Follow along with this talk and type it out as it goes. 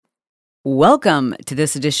Welcome to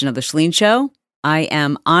this edition of The Chalene Show. I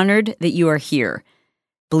am honored that you are here.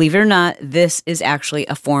 Believe it or not, this is actually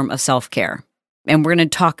a form of self-care. And we're going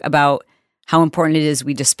to talk about how important it is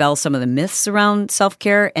we dispel some of the myths around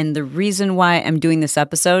self-care. And the reason why I'm doing this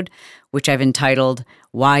episode, which I've entitled,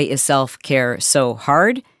 Why is Self-Care So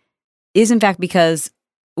Hard?, is in fact because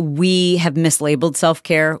we have mislabeled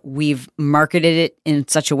self-care. We've marketed it in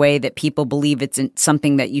such a way that people believe it's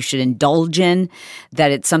something that you should indulge in,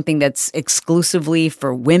 that it's something that's exclusively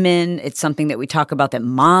for women. It's something that we talk about that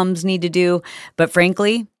moms need to do. But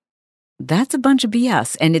frankly, that's a bunch of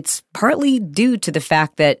BS. And it's partly due to the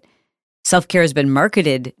fact that self-care has been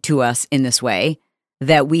marketed to us in this way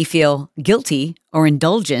that we feel guilty or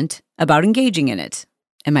indulgent about engaging in it.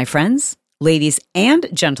 And my friends, ladies and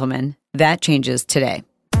gentlemen, that changes today.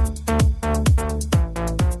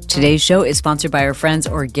 Today's show is sponsored by our friends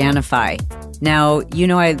Organifi. Now, you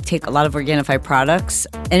know I take a lot of Organifi products,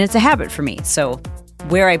 and it's a habit for me. So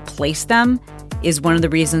where I place them is one of the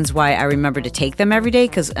reasons why I remember to take them every day,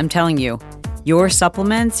 because I'm telling you, your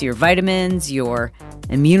supplements, your vitamins, your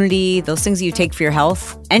immunity, those things that you take for your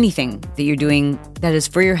health, anything that you're doing that is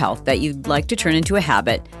for your health that you'd like to turn into a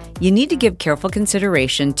habit, you need to give careful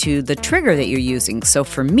consideration to the trigger that you're using. So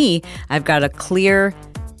for me, I've got a clear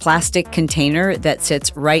plastic container that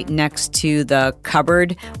sits right next to the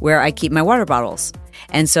cupboard where I keep my water bottles.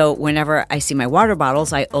 And so whenever I see my water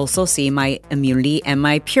bottles, I also see my immunity and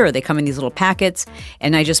my Pure. They come in these little packets,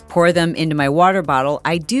 and I just pour them into my water bottle.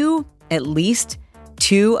 I do at least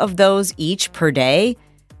 2 of those each per day.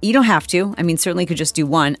 You don't have to. I mean, certainly could just do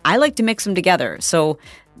 1. I like to mix them together. So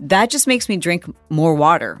that just makes me drink more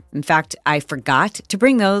water. In fact, I forgot to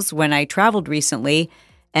bring those when I traveled recently.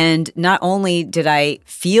 And not only did I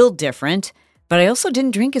feel different, but I also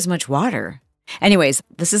didn't drink as much water. Anyways,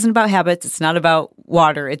 this isn't about habits. It's not about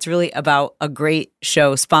water. It's really about a great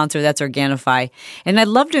show sponsor. That's Organifi. And I'd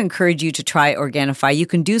love to encourage you to try Organifi. You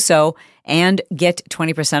can do so and get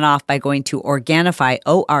 20% off by going to Organifi,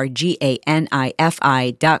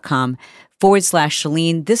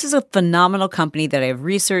 Organifi.com/Chalene. This is a phenomenal company that I've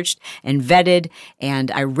researched and vetted, and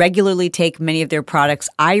I regularly take many of their products.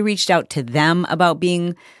 I reached out to them about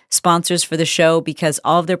being sponsors for the show because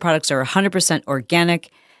all of their products are 100% organic.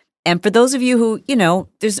 And for those of you who,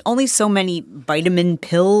 there's only so many vitamin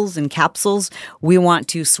pills and capsules we want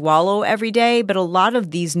to swallow every day, but a lot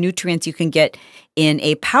of these nutrients you can get in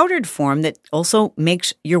a powdered form that also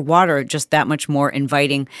makes your water just that much more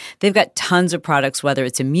inviting. They've got tons of products, whether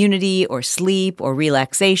it's immunity or sleep or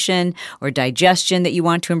relaxation or digestion that you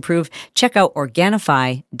want to improve. Check out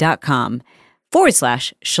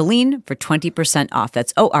Organifi.com/Chalene for 20% off.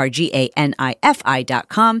 That's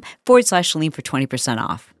Organifi.com/Chalene for 20%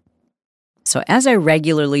 off. So as I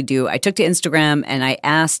regularly do, I took to Instagram and I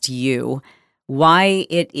asked you why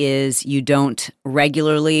it is you don't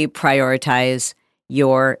regularly prioritize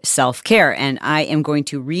your self-care. And I am going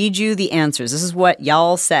to read you the answers. This is what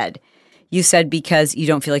y'all said. You said because you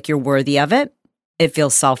don't feel like you're worthy of it. It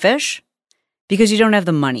feels selfish. Because you don't have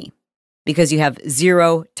the money. Because you have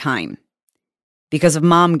 0 time. Because of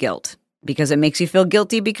mom guilt. Because it makes you feel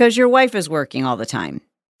guilty because your wife is working all the time.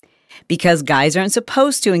 Because guys aren't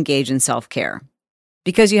supposed to engage in self-care.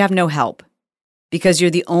 Because you have no help. Because you're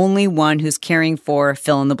the only one who's caring for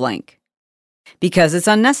fill in the blank. Because it's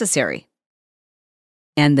unnecessary.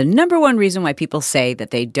 And the number one reason why people say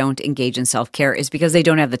that they don't engage in self-care is because they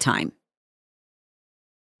don't have the time.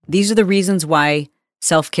 These are the reasons why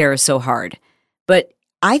self-care is so hard. But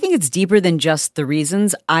I think it's deeper than just the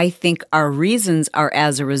reasons. I think our reasons are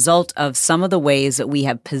as a result of some of the ways that we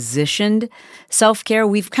have positioned self-care.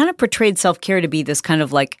 We've kind of portrayed self-care to be this kind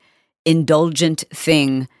of like indulgent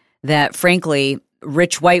thing that, frankly,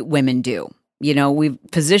 rich white women do. We've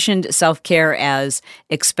positioned self-care as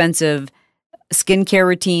expensive skincare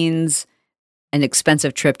routines, an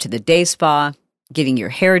expensive trip to the day spa, getting your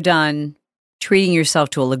hair done, treating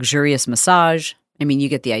yourself to a luxurious massage. I mean, you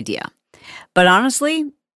get the idea. But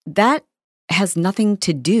honestly, that has nothing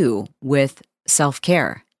to do with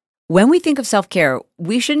self-care. When we think of self-care,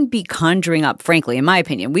 we shouldn't be conjuring up, frankly, in my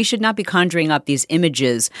opinion, we should not be conjuring up these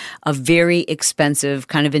images of very expensive,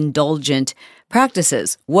 kind of indulgent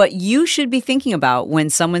practices. What you should be thinking about when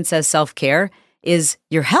someone says self-care is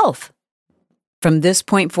your health. From this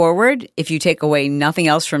point forward, if you take away nothing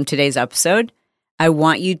else from today's episode, I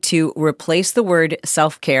want you to replace the word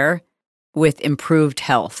self-care with improved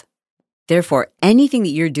health. Therefore, anything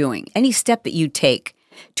that you're doing, any step that you take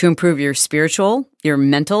to improve your spiritual, your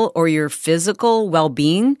mental, or your physical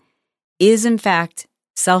well-being is, in fact,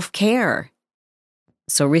 self-care.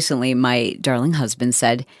 So recently, my darling husband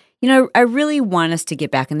said, I really want us to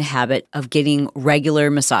get back in the habit of getting regular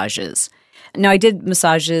massages. Now, I did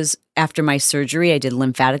massages after my surgery. I did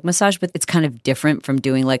lymphatic massage, but it's kind of different from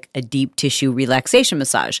doing like a deep tissue relaxation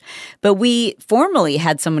massage. But we formally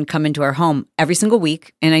had someone come into our home every single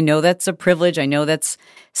week. And I know that's a privilege. I know that's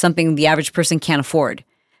something the average person can't afford.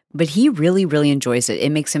 But he really, really enjoys it.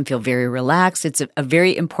 It makes him feel very relaxed. It's a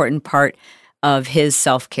very important part of his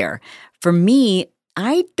self-care. For me,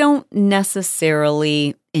 I don't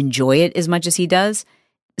necessarily enjoy it as much as he does.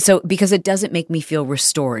 So because it doesn't make me feel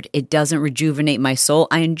restored, it doesn't rejuvenate my soul.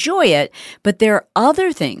 I enjoy it, but there are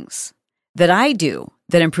other things that I do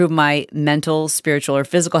that improve my mental, spiritual, or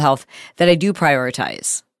physical health that I do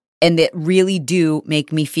prioritize and that really do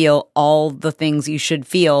make me feel all the things you should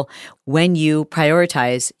feel when you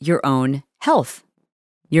prioritize your own health,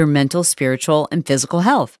 your mental, spiritual, and physical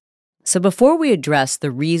health. So before we address the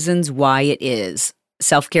reasons why it is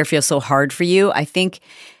self-care feels so hard for you, I think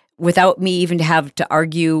without me even to have to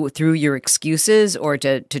argue through your excuses or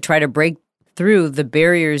to try to break through the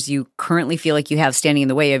barriers you currently feel like you have standing in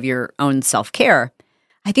the way of your own self-care,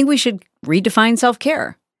 I think we should redefine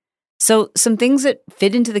self-care. So some things that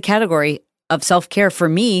fit into the category of self-care for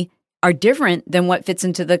me are different than what fits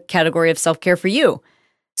into the category of self-care for you.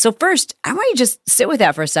 So first, I want you to just sit with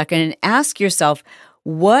that for a second and ask yourself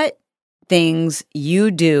what things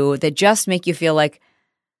you do that just make you feel like,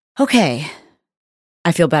 okay,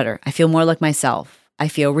 I feel better. I feel more like myself. I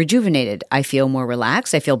feel rejuvenated. I feel more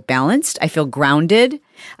relaxed. I feel balanced. I feel grounded.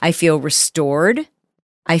 I feel restored.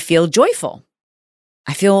 I feel joyful.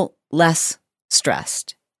 I feel less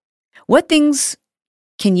stressed. What things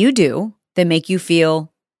can you do that make you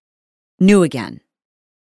feel new again,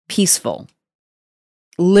 peaceful,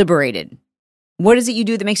 liberated? What is it you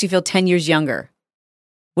do that makes you feel 10 years younger?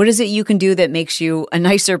 What is it you can do that makes you a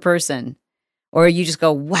nicer person? Or you just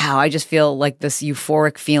go, wow, I just feel like this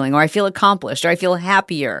euphoric feeling, or I feel accomplished, or I feel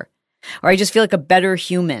happier, or I just feel like a better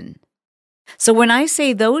human. So when I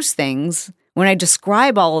say those things, when I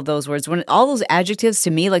describe all of those words, when all those adjectives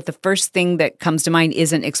to me, like the first thing that comes to mind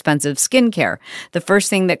isn't expensive skincare. The first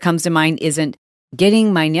thing that comes to mind isn't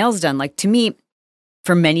getting my nails done. Like to me,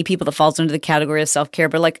 for many people that falls under the category of self-care,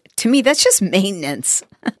 but like to me, that's just maintenance.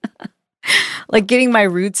 Like getting my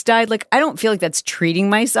roots dyed, like I don't feel like that's treating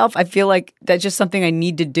myself. I feel like that's just something I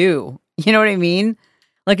need to do. You know what I mean?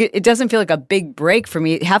 Like it doesn't feel like a big break for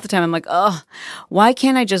me. Half the time I'm like, oh, why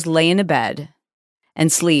can't I just lay in a bed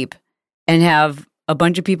and sleep and have a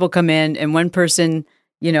bunch of people come in and one person,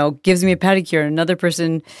 gives me a pedicure and another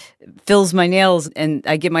person fills my nails and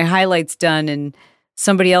I get my highlights done and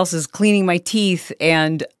somebody else is cleaning my teeth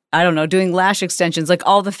and I don't know, doing lash extensions, like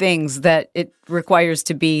all the things that it requires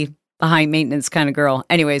to be a high maintenance kind of girl.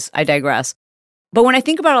 Anyways, I digress. But when I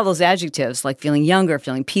think about all those adjectives, like feeling younger,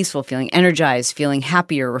 feeling peaceful, feeling energized, feeling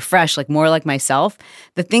happier, refreshed, like more like myself,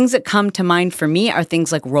 the things that come to mind for me are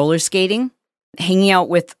things like roller skating, hanging out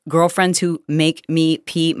with girlfriends who make me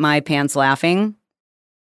pee my pants laughing,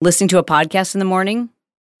 listening to a podcast in the morning,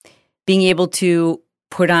 being able to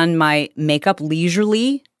put on my makeup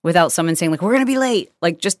leisurely without someone saying like, we're going to be late,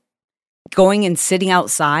 like just going and sitting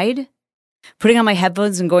outside, putting on my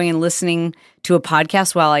headphones and going and listening to a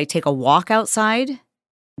podcast while I take a walk outside,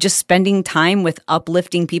 just spending time with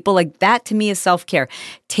uplifting people, like that to me is self-care.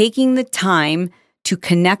 Taking the time to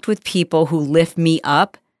connect with people who lift me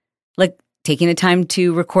up, like taking the time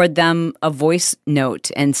to record them a voice note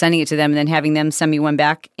and sending it to them and then having them send me one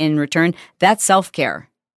back in return, that's self-care.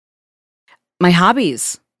 My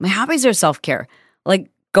hobbies are self-care. Like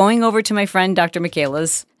going over to my friend Dr.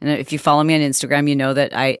 Michaela's, and if you follow me on Instagram, you know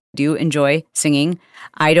that I do enjoy singing.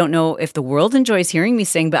 I don't know if the world enjoys hearing me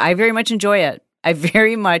sing, but I very much enjoy it. I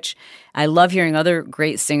love hearing other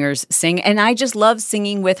great singers sing, and I just love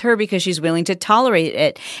singing with her because she's willing to tolerate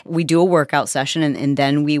it. We do a workout session, and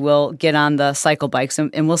then we will get on the cycle bikes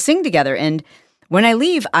and we'll sing together. And when I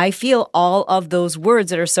leave, I feel all of those words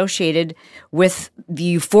that are associated with the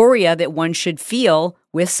euphoria that one should feel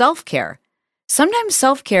with self-care. Sometimes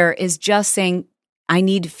self-care is just saying, I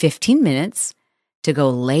need 15 minutes to go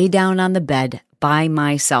lay down on the bed by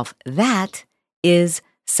myself. That is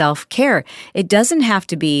self-care. It doesn't have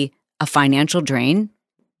to be a financial drain.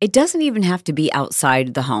 It doesn't even have to be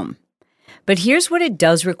outside the home. But here's what it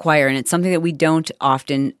does require, and it's something that we don't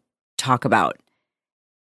often talk about.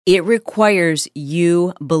 It requires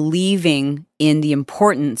you believing in the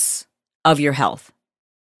importance of your health.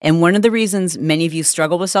 And one of the reasons many of you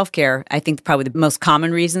struggle with self-care, I think probably the most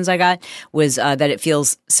common reasons I got was that it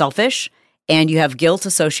feels selfish and you have guilt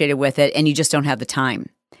associated with it and you just don't have the time.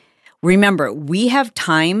 Remember, we have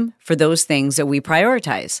time for those things that we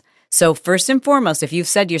prioritize. So first and foremost, if you've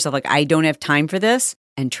said to yourself, like, I don't have time for this,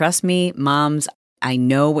 And trust me, moms, I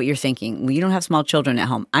know what you're thinking. Well, you don't have small children at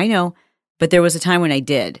home. I know, but there was a time when I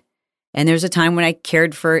did. And there's a time when I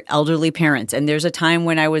cared for elderly parents. And there's a time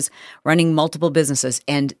when I was running multiple businesses.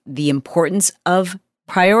 And the importance of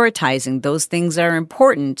prioritizing those things that are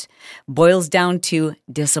important boils down to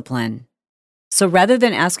discipline. So rather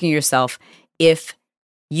than asking yourself if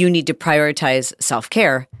you need to prioritize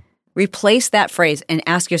self-care, replace that phrase and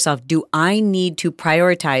ask yourself, do I need to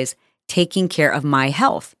prioritize taking care of my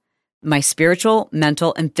health, my spiritual,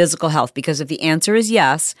 mental, and physical health? Because if the answer is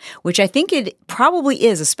yes, which I think it probably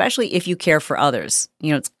is, especially if you care for others,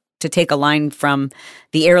 it's to take a line from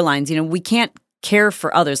the airlines, we can't care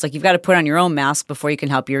for others. Like, you've got to put on your own mask before you can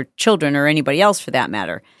help your children or anybody else for that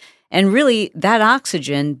matter. And really, that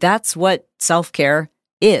oxygen, that's what self-care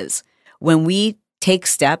is. When we take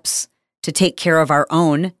steps to take care of our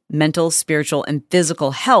own mental, spiritual, and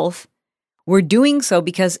physical health, we're doing so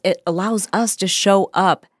because it allows us to show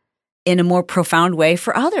up in a more profound way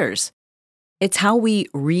for others. It's how we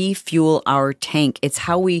refuel our tank. It's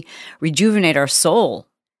how we rejuvenate our soul.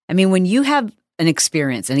 I mean, when you have an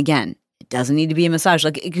experience, and again, it doesn't need to be a massage.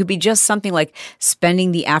 Like, it could be just something like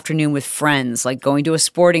spending the afternoon with friends, like going to a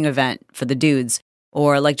sporting event for the dudes,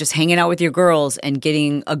 or like just hanging out with your girls and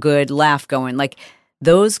getting a good laugh going. Like,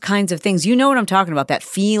 those kinds of things. You know what I'm talking about, that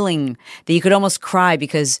feeling that you could almost cry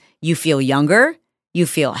because you feel younger, you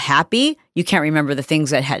feel happy, you can't remember the things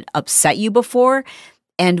that had upset you before.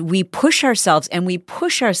 And we push ourselves and we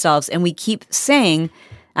push ourselves and we keep saying,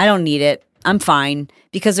 I don't need it, I'm fine,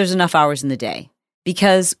 because there's enough hours in the day.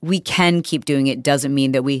 Because we can keep doing it doesn't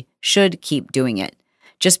mean that we should keep doing it.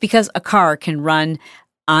 Just because a car can run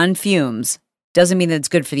on fumes doesn't mean that it's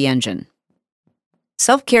good for the engine.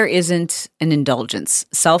 Self-care isn't an indulgence.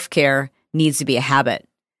 Self-care needs to be a habit.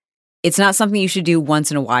 It's not something you should do once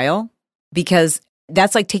in a while, because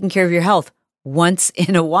that's like taking care of your health once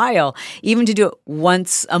in a while. Even to do it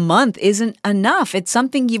once a month isn't enough. It's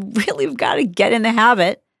something you really have got to get in the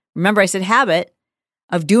habit. Remember, I said habit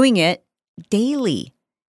of doing it daily,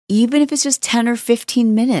 even if it's just 10 or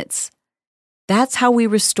 15 minutes. That's how we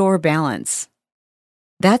restore balance.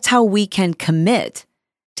 That's how we can commit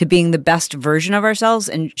to being the best version of ourselves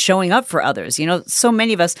and showing up for others. So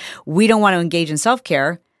many of us, we don't want to engage in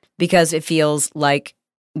self-care because it feels like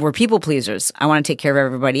we're people pleasers. I want to take care of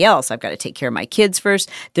everybody else. I've got to take care of my kids first.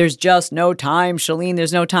 There's just no time, Chalene,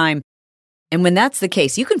 there's no time. And when that's the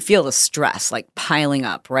case, you can feel the stress like piling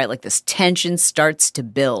up, right? Like this tension starts to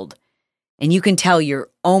build. And you can tell you're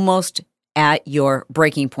almost at your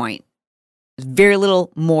breaking point. There's very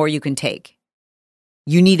little more you can take.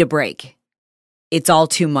 You need a break. It's all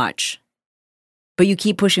too much. But you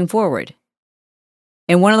keep pushing forward.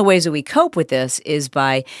 And one of the ways that we cope with this is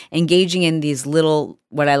by engaging in these little,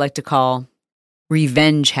 what I like to call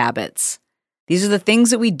revenge habits. These are the things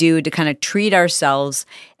that we do to kind of treat ourselves,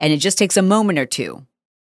 and it just takes a moment or two.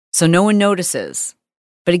 So no one notices,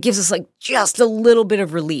 but it gives us like just a little bit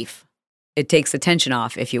of relief. It takes the tension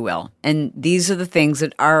off, if you will. And these are the things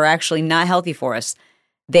that are actually not healthy for us.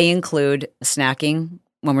 They include snacking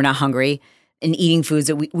when we're not hungry and eating foods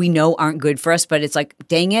that we know aren't good for us, but it's like,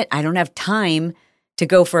 dang it, I don't have time to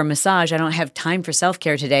go for a massage. I don't have time for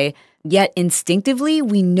self-care today. Yet instinctively,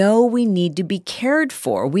 we know we need to be cared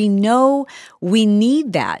for. We know we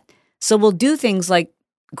need that. So we'll do things like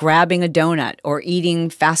grabbing a donut or eating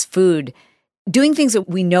fast food, doing things that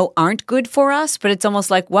we know aren't good for us, but it's almost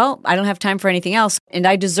like, well, I don't have time for anything else, and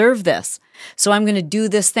I deserve this. So I'm going to do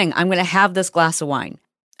this thing. I'm going to have this glass of wine.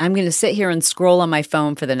 I'm going to sit here and scroll on my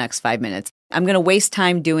phone for the next 5 minutes. I'm going to waste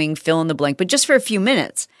time doing fill in the blank, but just for a few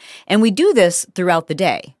minutes. And we do this throughout the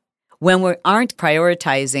day when we aren't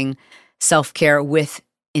prioritizing self-care with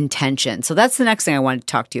intention. So that's the next thing I wanted to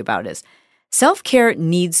talk to you about is self-care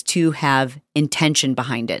needs to have intention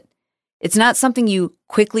behind it. It's not something you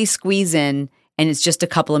quickly squeeze in and it's just a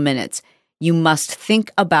couple of minutes. You must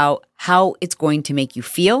think about how it's going to make you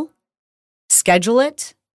feel, schedule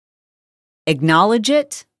it, acknowledge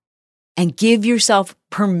it, and give yourself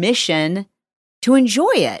permission to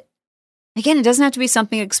enjoy it. Again, it doesn't have to be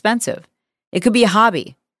something expensive. It could be a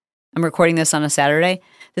hobby. I'm recording this on a Saturday.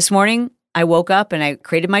 This morning, I woke up and I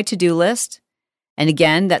created my to-do list. And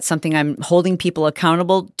again, that's something I'm holding people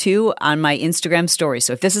accountable to on my Instagram story.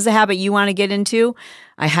 So if this is a habit you want to get into,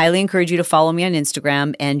 I highly encourage you to follow me on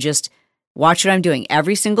Instagram and just watch what I'm doing.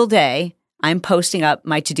 Every single day, I'm posting up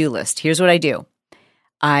my to-do list. Here's what I do.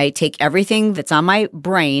 I take everything that's on my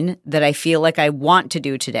brain that I feel like I want to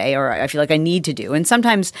do today or I feel like I need to do. And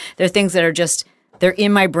sometimes there are things that are just, they're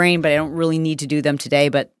in my brain, but I don't really need to do them today,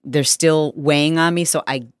 but they're still weighing on me. So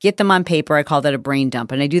I get them on paper. I call that a brain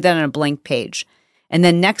dump. And I do that on a blank page. And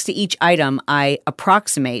then next to each item, I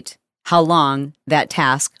approximate how long that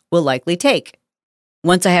task will likely take.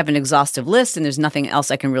 Once I have an exhaustive list and there's nothing else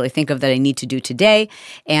I can really think of that I need to do today,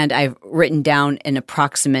 and I've written down an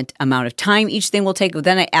approximate amount of time each thing will take,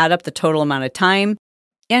 then I add up the total amount of time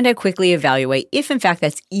and I quickly evaluate if in fact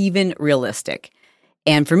that's even realistic.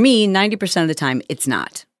 And for me, 90% of the time, it's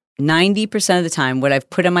not. 90% of the time, what I've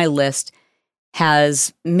put on my list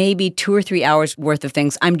has maybe 2 or 3 hours worth of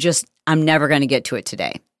things I'm never going to get to it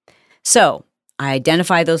today. So I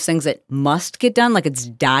identify those things that must get done, like it's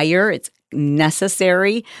dire, it's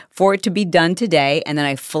necessary for it to be done today. And then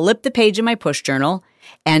I flip the page in my push journal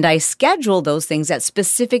and I schedule those things at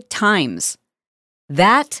specific times.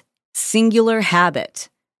 That singular habit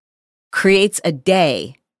creates a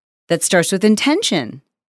day that starts with intention.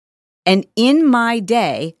 And in my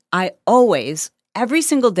day, I always, every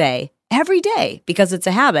single day, every day, because it's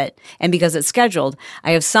a habit and because it's scheduled,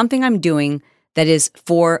 I have something I'm doing that is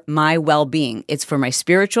for my well-being. It's for my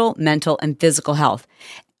spiritual, mental, and physical health.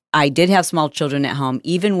 I did have small children at home.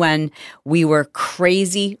 Even when we were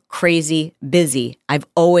crazy, crazy busy, I've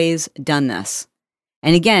always done this.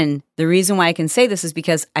 And again, the reason why I can say this is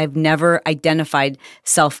because I've never identified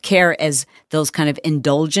self-care as those kind of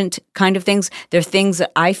indulgent kind of things. They're things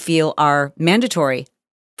that I feel are mandatory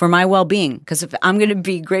for my well-being. Because if I'm going to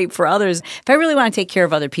be great for others, if I really want to take care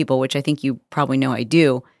of other people, which I think you probably know I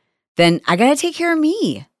do, then I got to take care of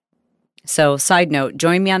me. So side note,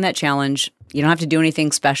 join me on that challenge. You don't have to do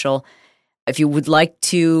anything special. If you would like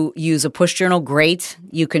to use a push journal, great.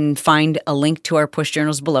 You can find a link to our push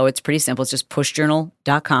journals below. It's pretty simple. It's just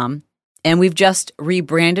pushjournal.com. And we've just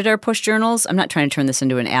rebranded our push journals. I'm not trying to turn this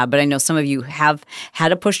into an ad, but I know some of you have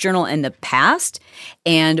had a push journal in the past,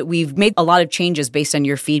 and we've made a lot of changes based on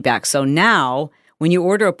your feedback. So now, when you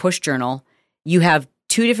order a push journal, you have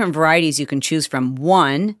 2 different varieties you can choose from.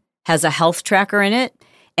 One has a health tracker in it,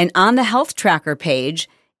 and on the health tracker page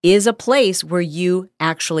is a place where you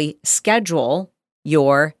actually schedule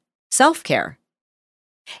your self-care.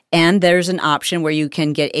 And there's an option where you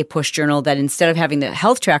can get a push journal that instead of having the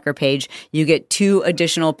health tracker page, you get 2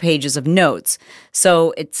 additional pages of notes.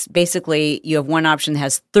 So it's basically, you have one option that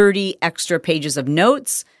has 30 extra pages of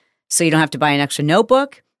notes, so you don't have to buy an extra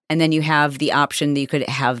notebook. And then you have the option that you could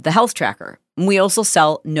have the health tracker. And we also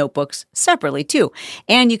sell notebooks separately too.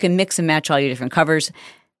 And you can mix and match all your different covers.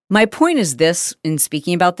 My point is this, in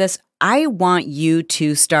speaking about this, I want you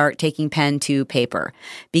to start taking pen to paper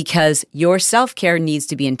because your self-care needs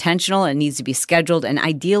to be intentional. It needs to be scheduled. And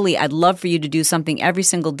ideally, I'd love for you to do something every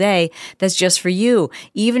single day that's just for you,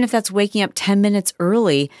 even if that's waking up 10 minutes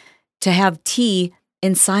early to have tea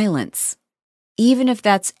in silence. Even if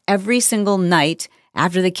that's every single night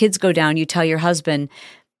after the kids go down, you tell your husband,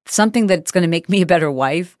 something that's going to make me a better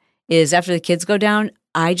wife is after the kids go down,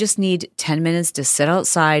 I just need 10 minutes to sit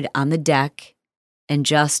outside on the deck and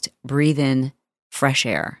just breathe in fresh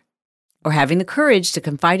air. Or having the courage to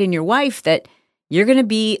confide in your wife that you're going to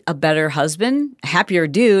be a better husband, a happier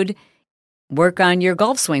dude, work on your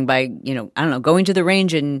golf swing by, going to the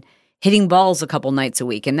range and hitting balls a couple nights a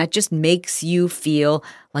week. And that just makes you feel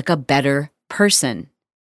like a better person.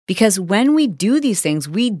 Because when we do these things,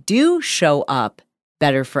 we do show up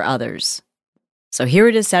better for others. So here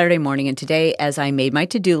it is Saturday morning, and today as I made my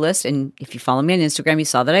to-do list, and if you follow me on Instagram, you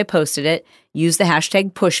saw that I posted it, use the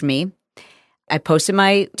hashtag #PushMe. I posted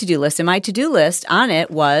my to-do list, and my to-do list on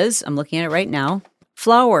it was, I'm looking at it right now,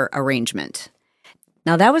 flower arrangement.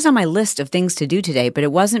 Now that was on my list of things to do today, but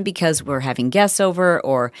it wasn't because we're having guests over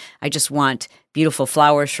or I just want beautiful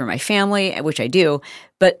flowers for my family, which I do,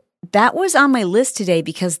 but that was on my list today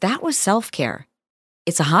because that was self-care.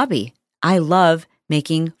 It's a hobby. I love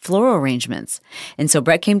making floral arrangements. And so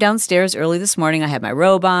Brett came downstairs early this morning. I had my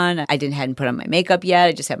robe on. hadn't put on my makeup yet.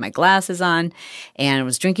 I just had my glasses on and I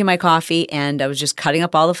was drinking my coffee and I was just cutting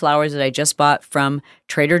up all the flowers that I just bought from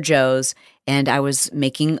Trader Joe's. And I was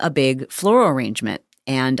making a big floral arrangement.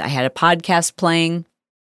 And I had a podcast playing.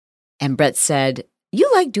 And Brett said, "You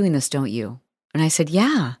like doing this, don't you?" And I said,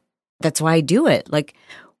 "Yeah, that's why I do it." Like,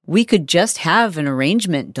 we could just have an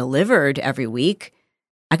arrangement delivered every week.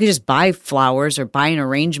 I could just buy flowers or buy an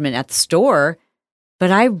arrangement at the store,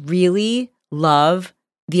 but I really love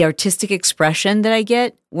the artistic expression that I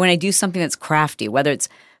get when I do something that's crafty, whether it's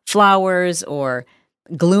flowers or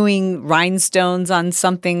gluing rhinestones on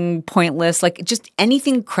something pointless, like just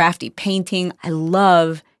anything crafty, painting. I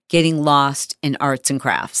love getting lost in arts and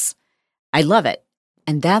crafts. I love it.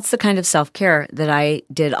 And that's the kind of self-care that I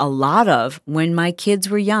did a lot of when my kids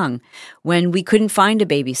were young, when we couldn't find a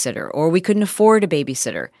babysitter or we couldn't afford a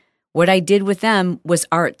babysitter. What I did with them was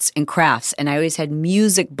arts and crafts, and I always had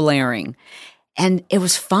music blaring. And it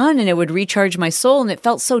was fun and it would recharge my soul. And it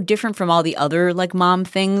felt so different from all the other like mom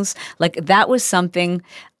things. Like that was something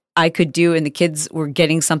I could do and the kids were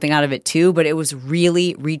getting something out of it too, but it was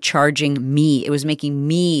really recharging me. It was making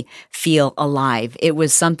me feel alive. It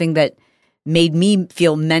was something that made me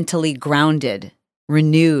feel mentally grounded,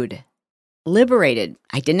 renewed, liberated.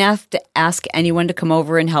 I didn't have to ask anyone to come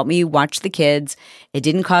over and help me watch the kids. It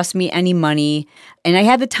didn't cost me any money and I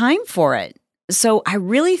had the time for it. So I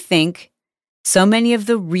really think so many of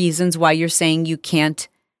the reasons why you're saying you can't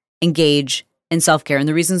engage in self-care and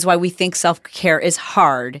the reasons why we think self-care is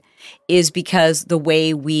hard is because the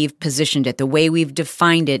way we've positioned it, the way we've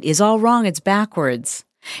defined it is all wrong. It's backwards.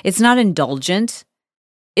 It's not indulgent.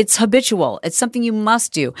 It's habitual. It's something you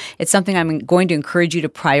must do. It's something I'm going to encourage you to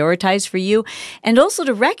prioritize for you and also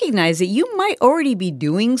to recognize that you might already be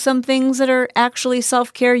doing some things that are actually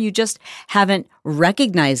self-care. You just haven't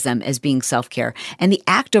recognized them as being self-care. And the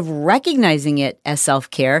act of recognizing it as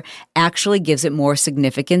self-care actually gives it more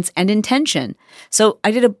significance and intention. So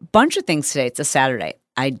I did a bunch of things today. It's a Saturday.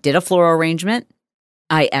 I did a floral arrangement.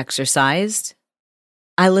 I exercised.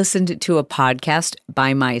 I listened to a podcast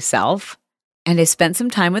by myself. And I spent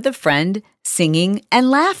some time with a friend singing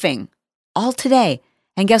and laughing all today.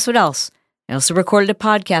 And guess what else? I also recorded a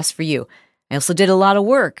podcast for you. I also did a lot of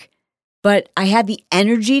work. But I had the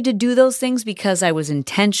energy to do those things because I was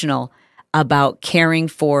intentional about caring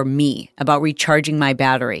for me, about recharging my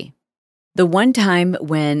battery. The one time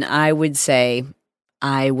when I would say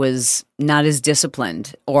I was not as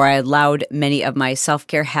disciplined or I allowed many of my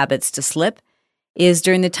self-care habits to slip is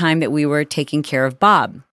during the time that we were taking care of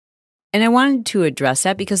Bob. And I wanted to address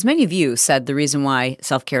that because many of you said the reason why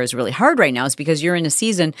self-care is really hard right now is because you're in a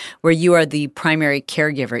season where you are the primary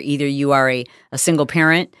caregiver. Either you are a single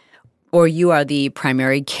parent or you are the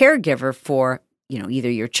primary caregiver for,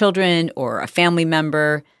 either your children or a family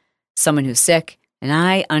member, someone who's sick. And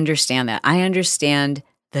I understand that. I understand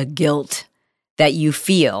the guilt that you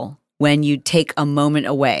feel when you take a moment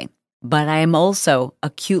away. But I am also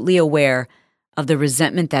acutely aware of the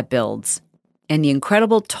resentment that builds and the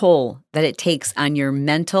incredible toll that it takes on your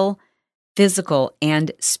mental, physical, and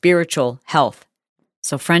spiritual health.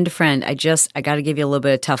 So friend to friend, I got to give you a little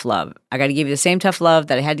bit of tough love. I got to give you the same tough love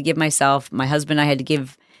that I had to give myself, my husband and I had to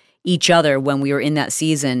give each other when we were in that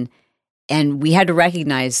season. And we had to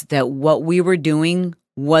recognize that what we were doing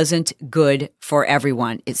wasn't good for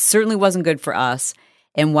everyone. It certainly wasn't good for us.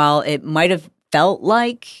 And while it might have felt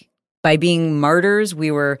like by being martyrs, we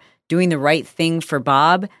were doing the right thing for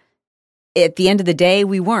Bob, at the end of the day,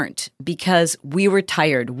 we weren't because we were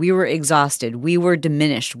tired. We were exhausted. We were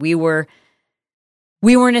diminished. We weren't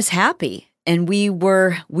as happy and we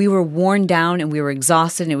were worn down and we were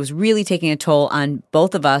exhausted and it was really taking a toll on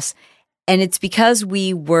both of us. And it's because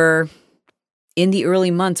we were in the early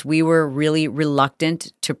months, we were really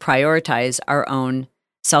reluctant to prioritize our own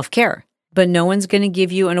self-care, but no one's going to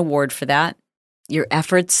give you an award for that. Your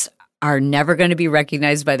efforts are never going to be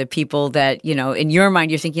recognized by the people that, in your mind,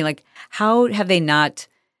 you're thinking like, how have they not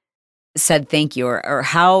said thank you? Or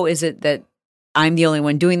how is it that I'm the only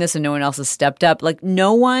one doing this and no one else has stepped up? Like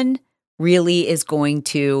no one really is going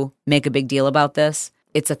to make a big deal about this.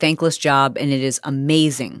 It's a thankless job and it is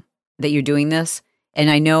amazing that you're doing this. And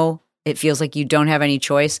I know it feels like you don't have any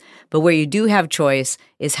choice, but where you do have choice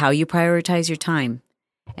is how you prioritize your time.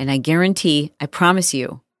 And I promise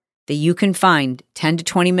you, that you can find 10 to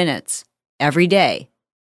 20 minutes every day.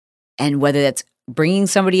 And whether that's bringing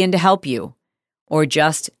somebody in to help you or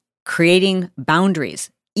just creating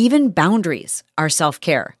boundaries, even boundaries are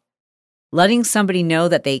self-care. Letting somebody know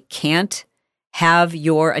that they can't have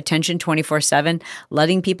your attention 24/7,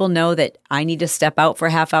 letting people know that I need to step out for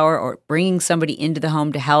a half hour or bringing somebody into the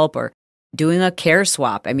home to help or doing a care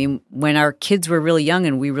swap. I mean, when our kids were really young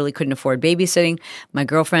and we really couldn't afford babysitting, my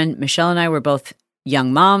girlfriend Michelle and I were both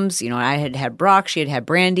young moms. I had Brock, she had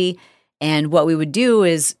Brandy. And what we would do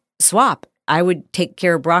is swap. I would take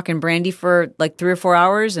care of Brock and Brandy for like 3 or 4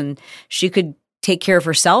 hours and she could take care of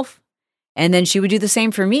herself. And then she would do the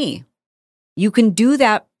same for me. You can do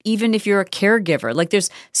that even if you're a caregiver. Like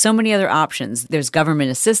there's so many other options. There's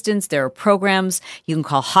government assistance. There are programs. You can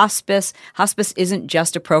call hospice. Hospice isn't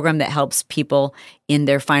just a program that helps people in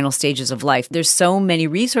their final stages of life. There's so many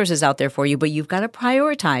resources out there for you, but you've got to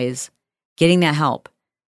prioritize getting that help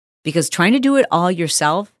because trying to do it all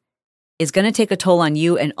yourself is going to take a toll on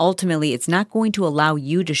you. And ultimately, it's not going to allow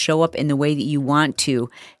you to show up in the way that you want to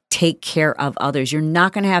take care of others. You're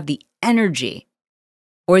not going to have the energy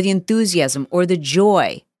or the enthusiasm or the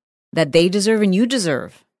joy that they deserve and you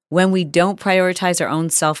deserve. When we don't prioritize our own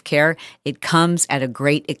self-care, it comes at a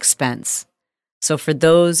great expense. So for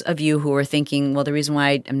those of you who are thinking, well, the reason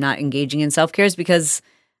why I'm not engaging in self-care is because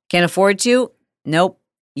I can't afford to. Nope,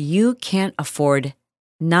 you can't afford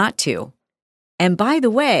not to. And by the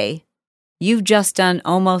way, you've just done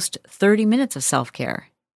almost 30 minutes of self-care.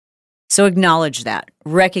 So acknowledge that,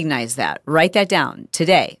 recognize that, write that down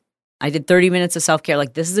today. I did 30 minutes of self-care.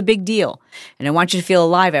 Like, this is a big deal. And I want you to feel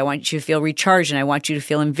alive. I want you to feel recharged. And I want you to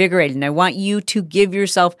feel invigorated. And I want you to give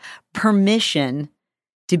yourself permission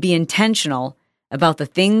to be intentional about the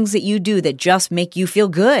things that you do that just make you feel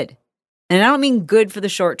good. And I don't mean good for the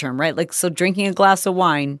short term, right? Like, so drinking a glass of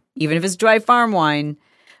wine, even if it's dry farm wine,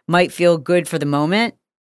 might feel good for the moment.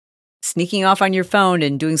 Sneaking off on your phone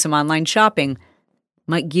and doing some online shopping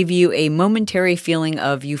might give you a momentary feeling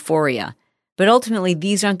of euphoria. But ultimately,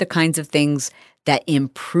 these aren't the kinds of things that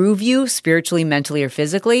improve you spiritually, mentally, or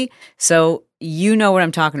physically. So you know what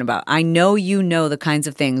I'm talking about. I know you know the kinds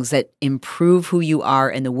of things that improve who you are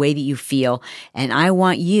and the way that you feel. And I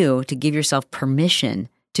want you to give yourself permission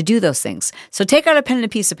to do those things. So take out a pen and a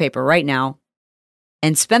piece of paper right now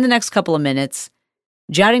and spend the next couple of minutes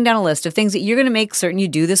jotting down a list of things that you're going to make certain you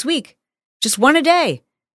do this week. Just one a day.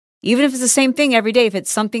 Even if it's the same thing every day, if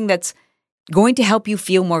it's something that's going to help you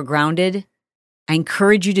feel more grounded, I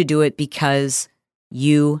encourage you to do it because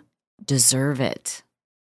you deserve it.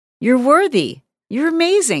 You're worthy. You're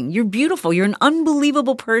amazing. You're beautiful. You're an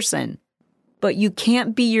unbelievable person. But you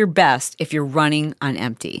can't be your best if you're running on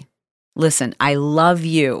empty. Listen, I love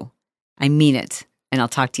you. I mean it. And I'll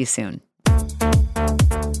talk to you soon.